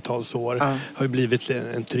hundratals år. Har ju blivit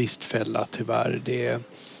en turistfälla tyvärr. Det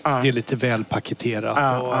är lite väl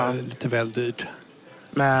paketerat och lite väl dyrt.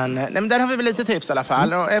 Men där har vi väl lite tips i alla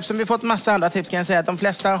fall. Och eftersom vi fått massa andra tips kan jag säga att de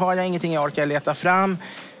flesta har jag ingenting jag orkar leta fram.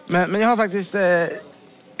 Men jag har faktiskt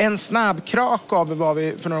en snabb Krakow var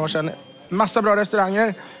vi för några år sedan. Massa bra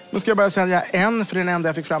restauranger. Nu ska jag bara säga en, för det är den enda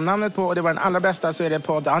jag fick fram namnet på. Och det var den allra bästa, så är det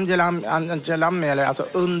på Angelam, eller alltså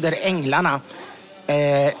Under Änglarna.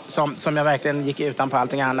 Som jag verkligen gick utan på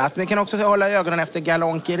allting annat. Ni kan också hålla ögonen efter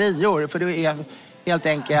galonkerior, för det är helt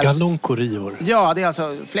enkelt... Galonkerior? Ja, det är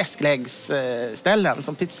alltså fläskläggsställen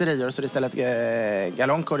som pizzerior, så det är istället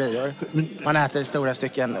galonkerior. Man äter stora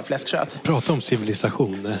stycken fläskkött. Prata om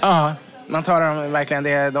civilisation. Ja, man tar dem verkligen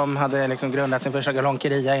det. De hade liksom grundat sin första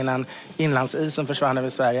galonkeria innan inlandsisen försvann över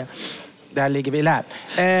Sverige. Där ligger vi lär.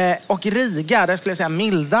 Och Riga, där skulle jag säga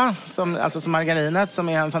Milda, som margarinet, som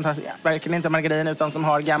är en fantastisk, verkligen inte margarin utan som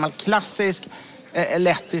har gammal klassisk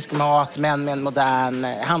lettisk mat men med en modern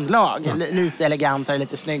handlag. Lite elegantare,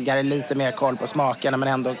 lite snyggare, lite mer koll på smakerna men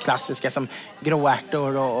ändå klassiska som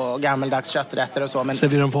gråärtor och gammeldags kötträtter och så. Men...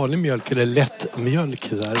 Serverar de vanlig mjölk eller lätt mjölk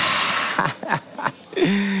där?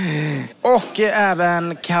 Och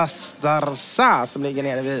även Kastarsa som ligger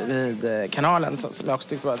nere vid kanalen som jag också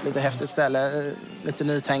tyckte var ett lite häftigt ställe. Lite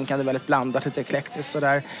nytänkande, väldigt blandat, lite eklektiskt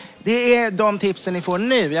sådär. Det är de tipsen ni får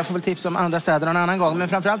nu. Jag får väl tipsa om andra städer någon annan gång. Men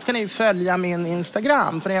framförallt ska ni följa min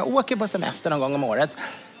Instagram. För när jag åker på semester någon gång om året,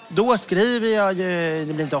 då skriver jag ju,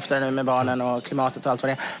 det blir inte oftare nu med barnen och klimatet och allt vad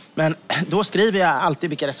det är. Men då skriver jag alltid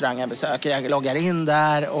vilka restauranger jag besöker. Jag loggar in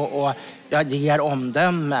där och jag ger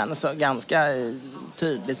omdömen. Så ganska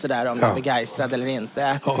tydligt sådär om jag är begeistrad eller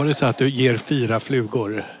inte. Har du så att du ger 4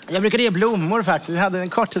 flugor? Jag brukade ge blommor faktiskt. Jag hade en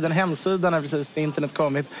kort tid en hemsida när precis internet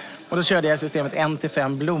kommit. Och då körde jag systemet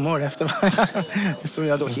 1-5 blommor efter som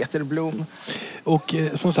jag då heter Blom. Och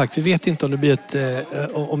som sagt, vi vet inte om det blir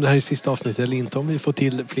om det här är sista avsnittet eller inte. Om vi får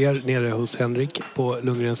till fler nere hos Henrik på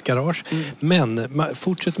Lundgrens garage. Men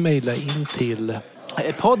fortsätt mejla in till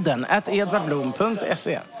podden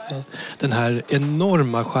 @edvardblom.se. Den här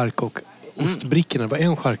enorma skärk- och ostbrickorna. Det var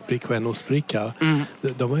en skärkbrick och en ostbricka.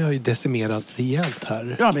 De har jag ju decimerat rejält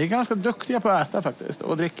här. Ja, vi är ganska duktiga på att äta faktiskt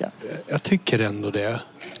och dricka. Jag tycker ändå det.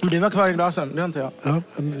 Men du var kvar i glasen, det har inte jag. Ja,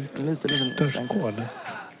 en liten skål.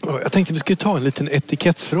 Jag tänkte vi skulle ta en liten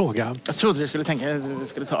etikettsfråga. Jag trodde vi skulle tänka att vi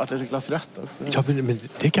skulle ta ett litet glas rött också. Ja, men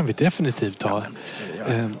det kan vi definitivt ta.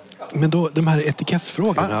 Men då, de här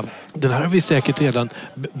etikettsfrågorna, den här har vi säkert redan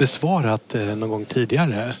besvarat någon gång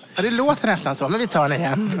tidigare. Ja, det låter nästan så, men vi tar den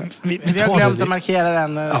igen. Vi har glömt att markera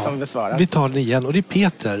den som besvarat. Vi tar den igen, och det är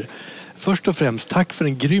Peter. Först och främst, tack för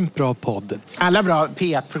en grymt bra podd. Alla bra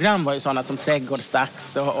P1-program var ju sådana som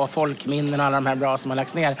Trädgårdsdags och Folkminnen och alla de här bra som har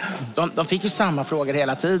lagts ner. De fick ju samma frågor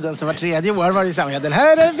hela tiden, så var 3:e år var det samma. Den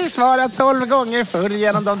här har vi svarat 12 gånger förr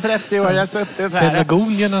genom de 30 år jag suttit här.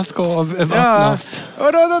 Pelargonierna ska vattnas. Ja,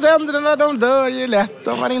 och rhododendrorna, de dör ju lätt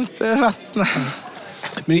om man inte vattnar.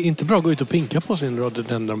 Men det är inte bra att gå ut och pinka på sin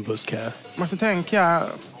rhododendronbusk här. Måste tänka...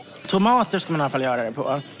 Tomater ska man i alla fall göra det på.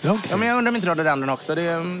 Okay. Ja, men jag undrar om inte rhododendron också.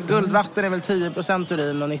 Guldvatten är väl 10%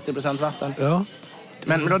 urin och 90% vatten. Ja.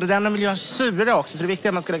 Men rhododendron vill ju ha sura också, så det är viktigt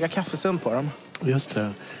att man ska lägga kaffesump på dem. Just det.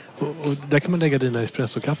 Och där kan man lägga dina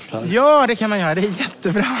espressokapslar. Ja, det kan man göra. Det är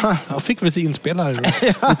jättebra. Jag fick väl lite inspelare.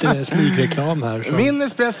 Lite smygreklam här. Så.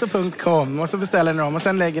 Minespresso.com och så beställer ni dem. Och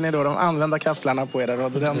sen lägger ni då de använda kapslarna på era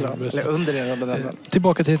rhododendron. Eller under era rhododendron.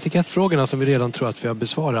 Tillbaka till etikettfrågorna som vi redan tror att vi har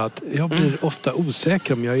besvarat. Jag blir ofta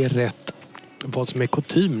osäker om jag är rätt vad som är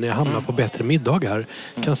kutym när jag hamnar på bättre middagar.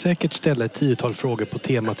 Kan säkert ställa ett 10-tal frågor på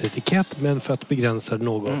temat etikett, men för att begränsa det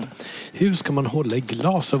något. Hur ska man hålla i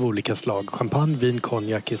glas av olika slag? Champagne, vin,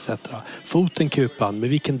 konjak etc. Foten, kupan, med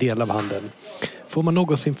vilken del av handen? Får man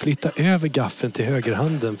någonsin flytta över gaffeln till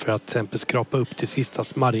högerhanden för att till exempel skrapa upp till sista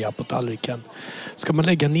smarja på tallriken? Ska man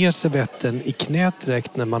lägga ner servetten i knät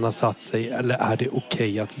direkt när man har satt sig, eller är det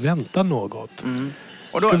okej att vänta något?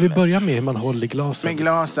 Och då, ska vi börja med hur man håller glasen? Med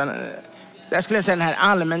glasen. Där skulle jag säga den här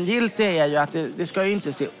allmängiltiga är ju att det ska ju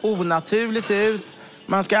inte se onaturligt ut.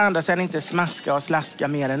 Man ska andra sidan inte smaska och slaska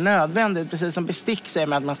mer än nödvändigt. Precis som bestick säger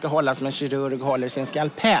man att man ska hålla som en kirurg håller sin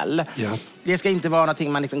skalpell. Ja. Det ska inte vara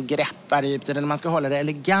någonting man liksom greppar ut, utan man ska hålla det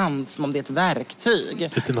elegant som om det är ett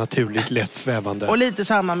verktyg. Lite naturligt, lätt svävande. Och lite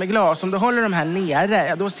samma med glas. Om du håller de här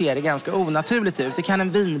nere, då ser det ganska onaturligt ut. Det kan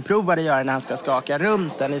en vinprovare göra när han ska skaka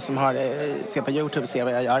runt den. Ni som har ser på YouTube ser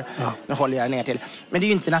vad jag gör. Ja. Nu håller jag ner till. Men det är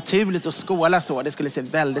ju inte naturligt att skåla så. Det skulle se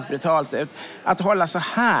väldigt brutalt ut. Att hålla så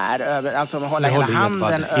här, över, alltså att hålla hela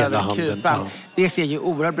handen över kupan. Ja. Det ser ju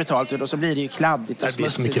oerhört brutalt ut och så blir det ju kladdigt och smutsigt. Det är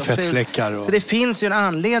så mycket fettfläckar. Och... Så det finns ju en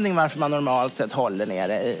anledning varför man normalt sett håller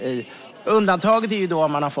nere i. Undantaget är ju då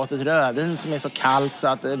om man har fått ett rödvin som är så kallt så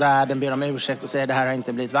att världen ber om ursäkt och säger det här har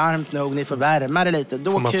inte blivit varmt nog, ni får värma det lite.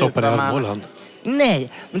 Då får man stoppa det i armhålan?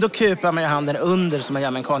 Nej, men då kupar man ju handen under som man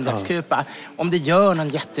gör med en konjakskupa. Om det gör någon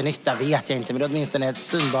jättenytta vet jag inte, men det är åtminstone ett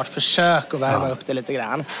synbart försök att värma upp det lite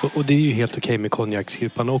grann. Och det är ju helt okej med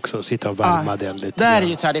konjakskupan också, sitta och värma den lite. Där är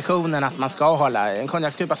ju traditionen att man ska hålla, en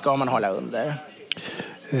konjakskupa ska man hålla under.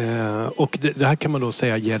 Och det här kan man då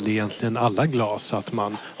säga gäller egentligen alla glas, att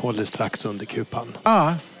man håller strax under kupan.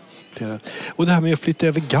 Ja. Och det här med att flytta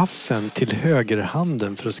över gaffeln till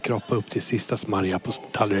högerhanden för att skrapa upp till sista smarja på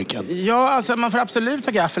tallriken. Ja, alltså man får absolut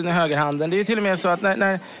ha gaffeln i högerhanden. Det är ju till och med så att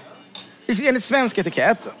när enligt svensk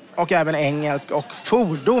etikett och även engelsk och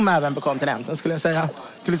fordom även på kontinenten skulle jag säga.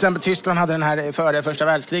 Till exempel Tyskland hade den här före första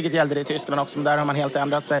världskriget, gällde det i Tyskland också, men där har man helt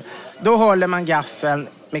ändrat sig. Då håller man gaffeln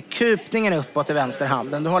med kupningen uppåt i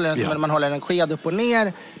vänsterhanden. Då håller den som när man håller en sked upp och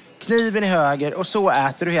ner, kniven i höger och så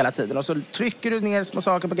äter du hela tiden. Och så trycker du ner små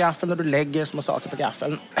saker på gaffeln och du lägger små saker på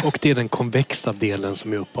gaffeln. Och det är den konvexa delen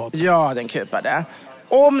som är uppåt? Ja, den kupade.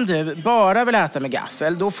 Om du bara vill äta med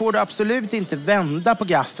gaffel, då får du absolut inte vända på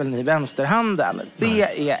gaffeln i vänsterhanden. Det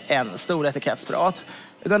är en stor etikettsbrott.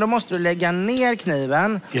 Utan då måste du lägga ner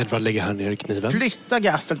kniven. Edvard lägger här ner kniven. Flytta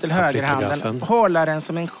gaffeln till högerhanden. Hålla den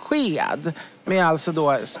som en sked. Med alltså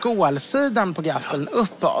då skålsidan på gaffeln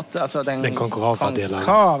uppåt. Alltså den konkava delen.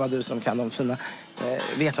 Konkava, du som kan de fina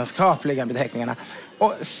vetenskapliga beteckningarna.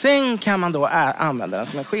 Och sen kan man då använda den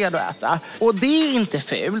som en sked att äta. Och det är inte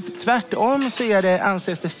fult. Tvärtom så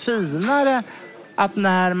anses det finare att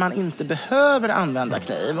när man inte behöver använda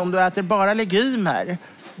kniv. Om du äter bara legumer.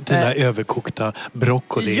 Den där överkokta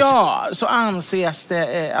broccoli. Ja, så anses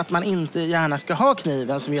det att man inte gärna ska ha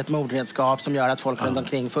kniven som är ett mordredskap som gör att folk runt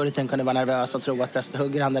omkring förr i tiden kunde vara nervösa och tro att prästen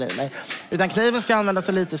hugger handen i mig. Utan kniven ska användas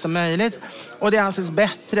så lite som möjligt. Och det anses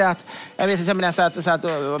bättre att, jag vet inte om jag satt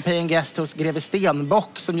och pay en guest hos greve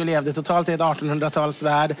Stenbock som ju levde totalt i en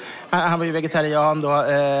 1800-talsvärld. Han var ju vegetarian då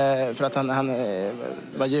för att han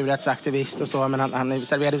var djurrättsaktivist och så, men han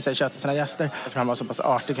serverade sig kött till sina gäster. För han var så pass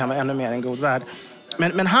artig, han var ännu mer en god värld.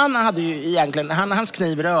 Men han hade ju egentligen, hans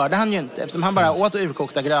kniv rörde han ju inte. Eftersom han bara åt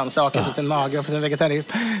urkokta grönsaker för sin mage och för sin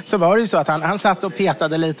vegetarism. Så var det ju så att han satt och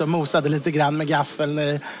petade lite och mosade lite grann med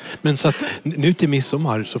gaffeln. Men så att nu till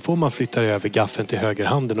midsommar så får man flytta över gaffeln till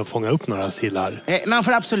högerhanden och fånga upp några sillar. Man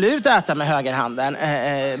får absolut äta med högerhanden.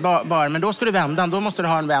 Men då ska du vända. Då måste du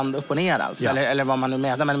ha en vänd upp och ner alltså. Ja. Eller vad man nu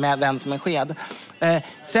menar, men med vänd som en sked.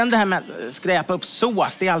 Sen det här med att skräpa upp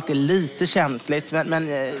sås, det är alltid lite känsligt.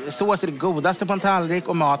 Men sås är det godaste på en tallrik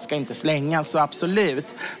och mat ska inte slängas, så absolut.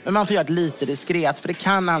 Men man får göra det lite diskret, för det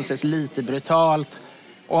kan anses lite brutalt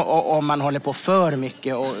om man håller på för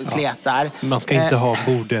mycket och kletar. Man ska inte ha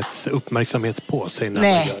bordets uppmärksamhet på sig när man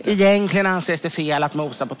gör det. Egentligen anses det fel att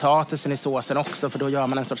mosa potatisen i såsen också, för då gör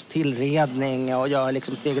man en sorts tillredning och gör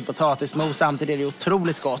liksom steget potatismos. Samtidigt är det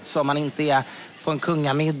otroligt gott, så man inte är på en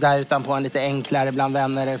kungamiddag utan på en lite enklare bland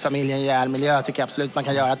vänner, familjen, ihjäl miljö, tycker jag absolut man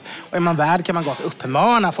kan göra. Och är man värd kan man gott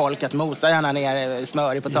uppmana folk att mosa gärna ner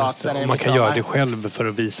smör i potatisen. Och man kan göra det själv för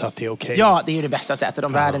att visa att det är okej. Ja, det är ju det bästa sättet.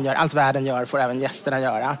 Allt världen gör får även gästerna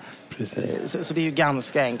göra. Så det är ju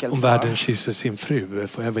ganska enkelt. Om världen kysser sin fru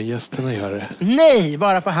får även gästerna göra det. Nej,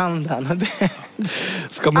 bara på handen.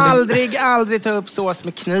 Aldrig ta upp sås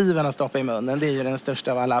med kniven och stoppa i munnen. Det är ju den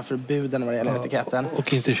största av alla förbuden vad det gäller etiketten.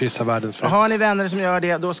 Och inte kyssa världens fru. Har ni vänner som gör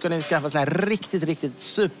det, då ska ni skaffa såna här riktigt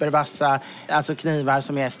supervassa alltså knivar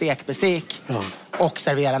som är stekbestick. Ja. Och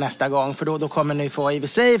servera nästa gång. För då kommer ni få i och för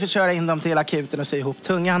sig för köra in dem till akuten och sy ihop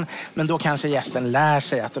tungan. Men då kanske gästen lär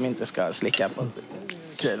sig att de inte ska slicka på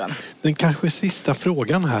kniven. Den kanske sista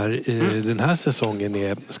frågan här i den här säsongen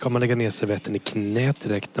är: ska man lägga ner servetten i knät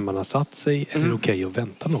direkt när man har satt sig? Eller är det okej att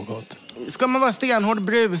vänta något? Ska man vara stenhård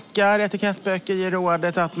brukar etikettböcker ge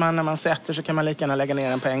rådet att man när man sätter så kan man lika gärna lägga ner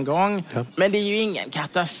den på en gång. Ja. Men det är ju ingen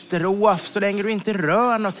katastrof så länge du inte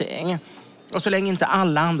rör någonting. Och så länge inte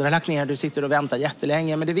alla andra har lagt ner, du sitter och väntar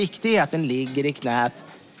jättelänge. Men det viktiga är att den ligger i knät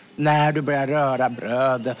när du börjar röra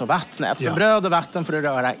brödet och vattnet. Ja. För bröd och vatten får du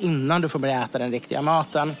röra innan du får börja äta den riktiga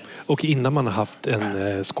maten. Och innan man har haft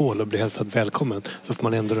en skål och blir hälsad välkommen så får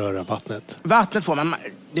man ändå röra vattnet. Vattnet får man.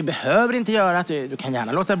 Det behöver inte göra att du kan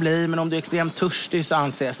gärna låta bli. Men om du är extremt törstig så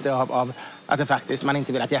anses det av att det faktiskt, man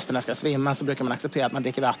inte vill att gästerna ska svimma, så brukar man acceptera att man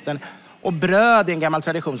dricker vatten. Och bröd är en gammal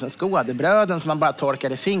tradition som skådebröden som man bara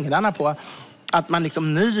torkade fingrarna på. Att man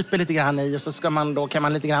liksom nyper lite grann i och så kan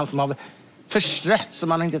man lite grann som av förstrött så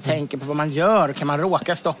man inte tänker på vad man gör. Kan man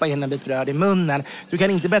råka stoppa in en bit bröd i munnen. Du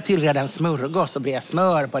kan inte börja tillreda en smörgås och bre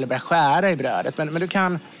smör på eller börja skära i brödet. Men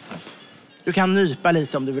du kan nypa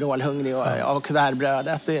lite om du är rålhungrig av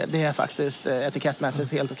kuvertbrödet. Det är faktiskt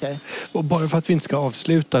etikettmässigt helt okej. Och bara för att vi inte ska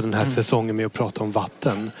avsluta den här säsongen med att prata om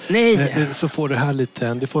vatten. Nej! Så får det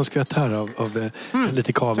här du får en skvätt här av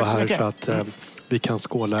lite kava här så att vi kan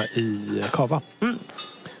skåla i kava.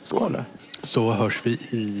 Skål. Så hörs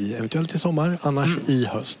vi eventuellt i sommar, annars i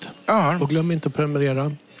höst. Ja. Och glöm inte att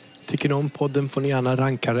prenumerera. Tycker ni om podden får ni gärna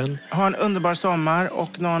ranka den. Ha en underbar sommar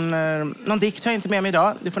och någon dikt har jag inte med mig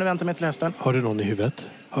idag. Det får ni vänta med till hösten. Har du någon i huvudet?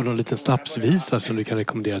 Har du någon liten snapsvisa som du kan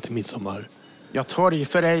rekommendera till midsommar? Jag torg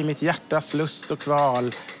för dig mitt hjärtas lust och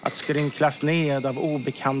kval att skrynklas ned av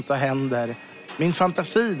obekanta händer. Min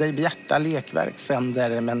fantasi dig bjärta lekverk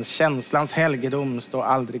sänder, men känslans helgedom står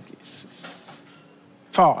aldrig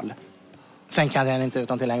fal. Sen kan jag den inte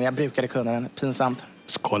utan till längre. Jag brukade kunna den. Pinsamt.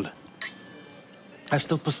 Skål. Jag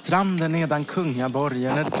stod på stranden nedan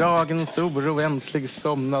kungaborgen när dagens oro äntligen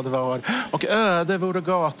somnad var. Och öde vore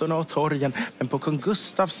gatorna och torgen, men på kung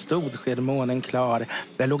Gustav stod sked månen klar.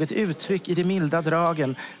 Där låg ett uttryck i de milda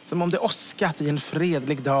dragen, som om det åskat i en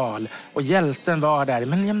fredlig dal. Och hjälten var där,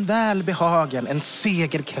 men en välbehagen, en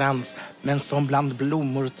segerkrans, men som bland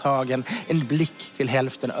blommor tagen. En blick till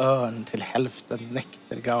hälften örn, till hälften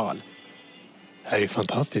näktergal. Det här är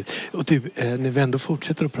fantastiskt. Och du, när vi ändå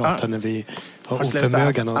fortsätter att prata när vi har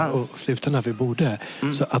oförmögan och slutar när vi borde.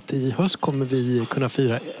 Så att i höst kommer vi kunna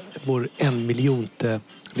fira vår 1 miljonte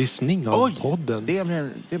lyssning av podden. Det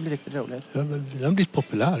blir riktigt roligt. Ja, den har blivit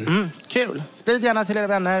populär. Kul. Sprid gärna till era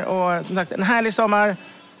vänner. Och som sagt, en härlig sommar.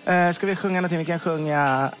 Ska vi sjunga någonting? Vi kan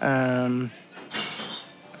sjunga...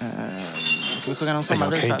 Ska vi sjunga någon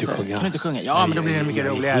sommarvisa? Jag kan inte sjunga. Kan du inte sjunga? Ja, men då blir det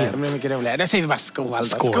mycket roligare. Där säger vi bara skål.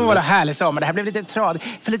 Skål och härlig sommar. Det här blev lite trad.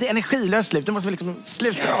 För lite energilöst slut. Nu måste vi liksom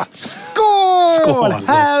sluta. Skål!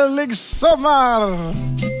 Härlig sommar!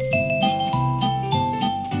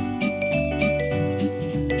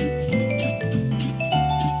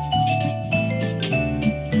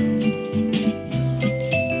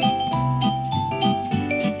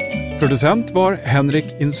 Producent var Henrik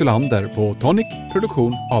Insulander på Tonic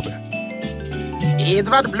Produktion AB.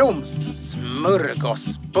 Edvard Bloms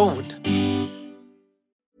smörgåsbord.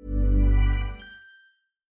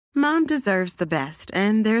 Mom deserves the best,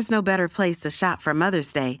 and there's no better place to shop for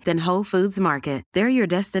Mother's Day than Whole Foods Market. They're your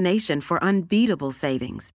destination for unbeatable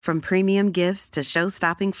savings, from premium gifts to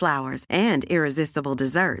show-stopping flowers and irresistible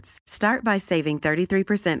desserts. Start by saving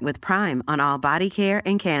 33% with Prime on all body care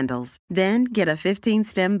and candles. Then get a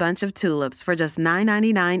 15-stem bunch of tulips for just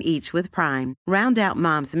 $9.99 each with Prime. Round out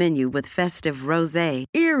Mom's menu with festive rosé,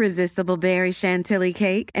 irresistible berry chantilly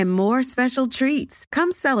cake, and more special treats.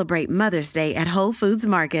 Come celebrate Mother's Day at Whole Foods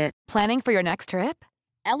Market. Planning for your next trip?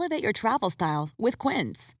 Elevate your travel style with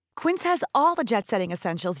Quince. Quince has all the jet-setting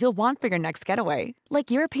essentials you'll want for your next getaway, like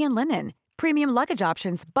European linen, premium luggage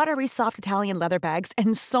options, buttery soft Italian leather bags,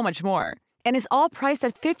 and so much more. And is all priced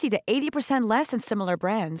at 50 to 80% less than similar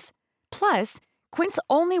brands. Plus, Quince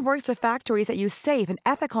only works with factories that use safe and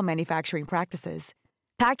ethical manufacturing practices.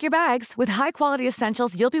 Pack your bags with high-quality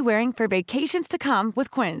essentials you'll be wearing for vacations to come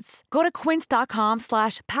with Quince. Go to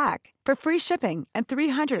quince.com/pack for free shipping and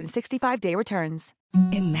 365-day returns.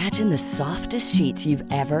 Imagine the softest sheets you've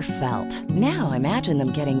ever felt. Now imagine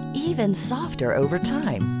them getting even softer over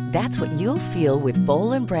time. That's what you'll feel with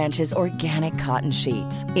Boll & Branch's organic cotton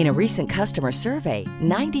sheets. In a recent customer survey,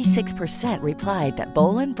 96% replied that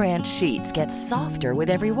Boll & Branch sheets get softer with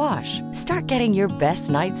every wash. Start getting your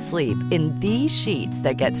best night's sleep in these sheets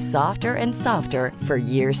that get softer and softer for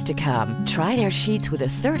years to come. Try their sheets with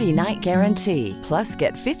a 30-night guarantee. Plus,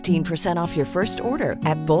 get 15% off your first order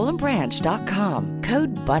at bollandbranch.com.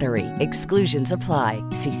 Code BUTTERY. Exclusions apply.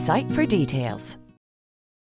 See site for details.